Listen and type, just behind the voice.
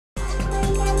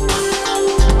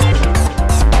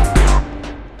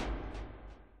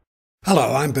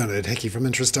Hello, I'm Bernard Hickey from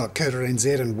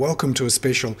interest.co.nz and welcome to a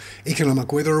special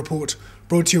economic weather report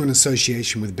brought to you in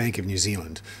association with Bank of New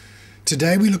Zealand.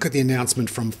 Today we look at the announcement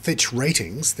from Fitch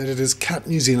Ratings that it has cut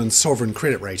New Zealand's sovereign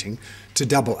credit rating to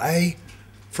AA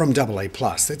from AA+.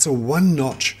 That's a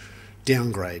one-notch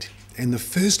downgrade and the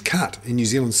first cut in New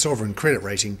Zealand's sovereign credit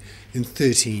rating in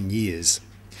 13 years.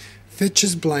 Fitch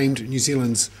has blamed New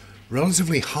Zealand's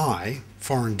relatively high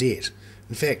foreign debt.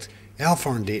 In fact, our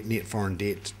foreign debt, net foreign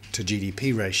debt to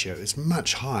GDP ratio is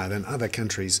much higher than other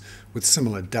countries with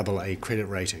similar AA credit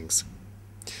ratings.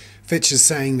 Fitch is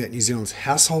saying that New Zealand's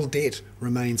household debt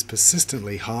remains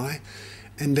persistently high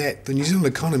and that the New Zealand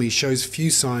economy shows few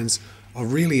signs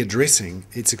of really addressing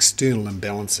its external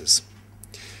imbalances.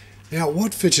 Now,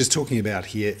 what Fitch is talking about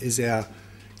here is our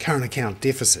current account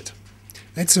deficit.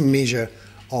 That's a measure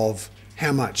of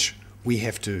how much we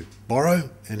have to borrow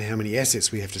and how many assets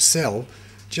we have to sell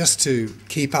just to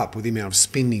keep up with the amount of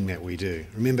spending that we do.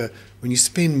 Remember, when you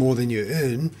spend more than you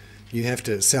earn, you have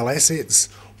to sell assets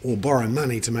or borrow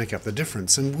money to make up the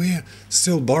difference. And we're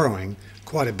still borrowing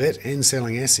quite a bit and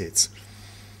selling assets.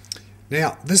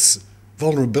 Now, this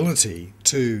vulnerability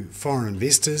to foreign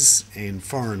investors and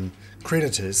foreign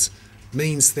creditors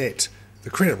means that the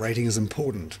credit rating is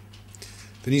important.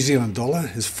 The New Zealand dollar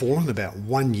has fallen about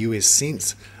 1 US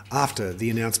cent after the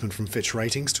announcement from Fitch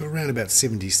Ratings to around about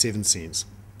 77 cents.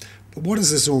 But what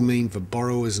does this all mean for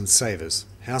borrowers and savers,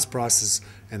 house prices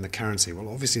and the currency? Well,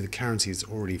 obviously the currency has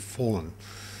already fallen.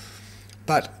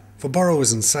 But for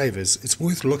borrowers and savers, it's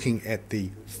worth looking at the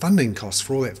funding costs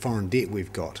for all that foreign debt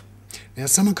we've got. Now,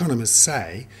 some economists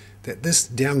say that this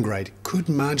downgrade could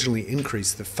marginally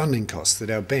increase the funding costs that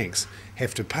our banks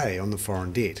have to pay on the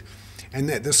foreign debt, and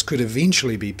that this could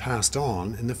eventually be passed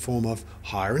on in the form of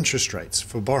higher interest rates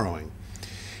for borrowing,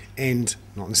 and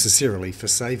not necessarily for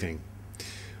saving,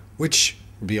 which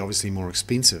would be obviously more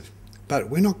expensive. But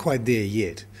we're not quite there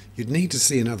yet. You'd need to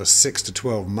see another 6 to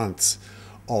 12 months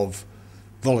of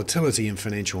volatility in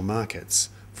financial markets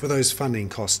for those funding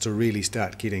costs to really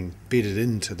start getting bedded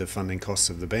into the funding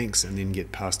costs of the banks and then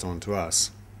get passed on to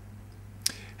us.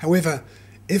 However,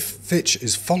 if Fitch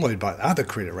is followed by other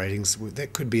credit ratings,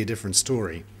 that could be a different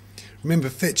story. Remember,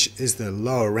 Fitch is the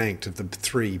lower ranked of the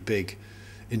three big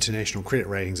international credit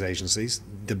ratings agencies.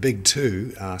 The big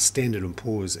two are Standard &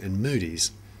 Poor's and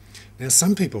Moody's. Now,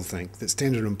 some people think that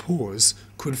Standard & Poor's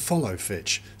could follow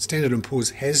Fitch. Standard &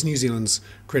 Poor's has New Zealand's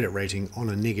credit rating on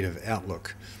a negative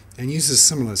outlook and uses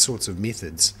similar sorts of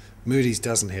methods. Moody's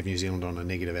doesn't have New Zealand on a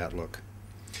negative outlook.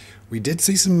 We did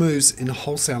see some moves in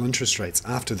wholesale interest rates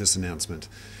after this announcement.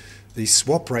 The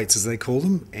swap rates, as they call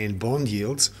them, and bond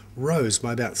yields rose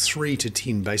by about 3 to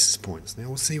 10 basis points. Now,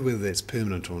 we'll see whether that's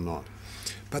permanent or not.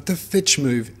 But the Fitch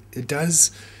move, it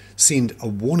does send a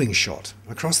warning shot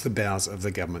across the bows of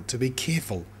the government to be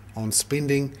careful on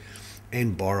spending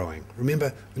and borrowing.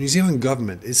 Remember, the New Zealand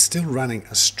government is still running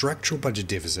a structural budget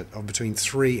deficit of between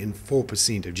 3 and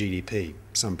 4% of GDP,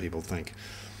 some people think.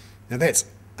 Now, that's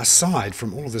aside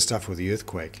from all of the stuff with the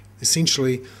earthquake.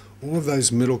 Essentially, all of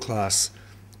those middle-class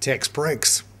tax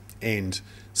breaks and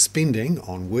spending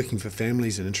on working for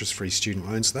families and interest-free student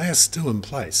loans, they are still in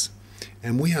place.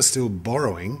 And we are still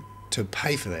borrowing to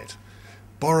pay for that.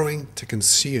 Borrowing to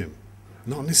consume,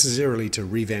 not necessarily to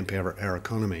revamp our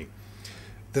economy.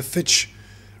 The Fitch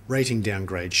rating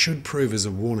downgrade should prove as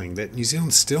a warning that New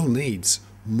Zealand still needs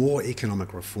more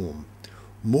economic reform,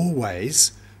 more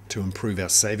ways to improve our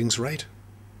savings rate,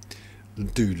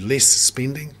 do less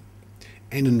spending,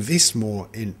 and invest more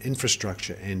in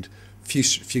infrastructure and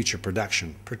future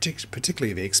production,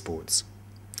 particularly of exports.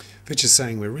 Fitch is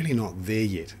saying we're really not there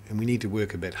yet and we need to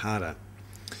work a bit harder,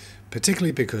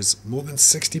 particularly because more than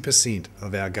 60%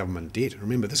 of our government debt,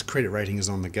 remember this credit rating is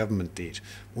on the government debt,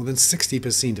 more than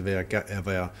 60% of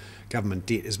our government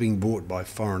debt is being bought by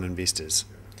foreign investors,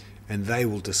 and they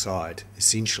will decide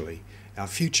essentially our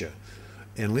future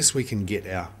unless we can get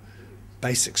our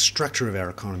basic structure of our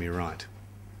economy right.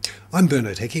 I'm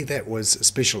Bernard Hickey. That was a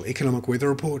special economic weather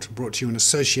report brought to you in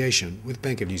association with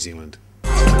Bank of New Zealand.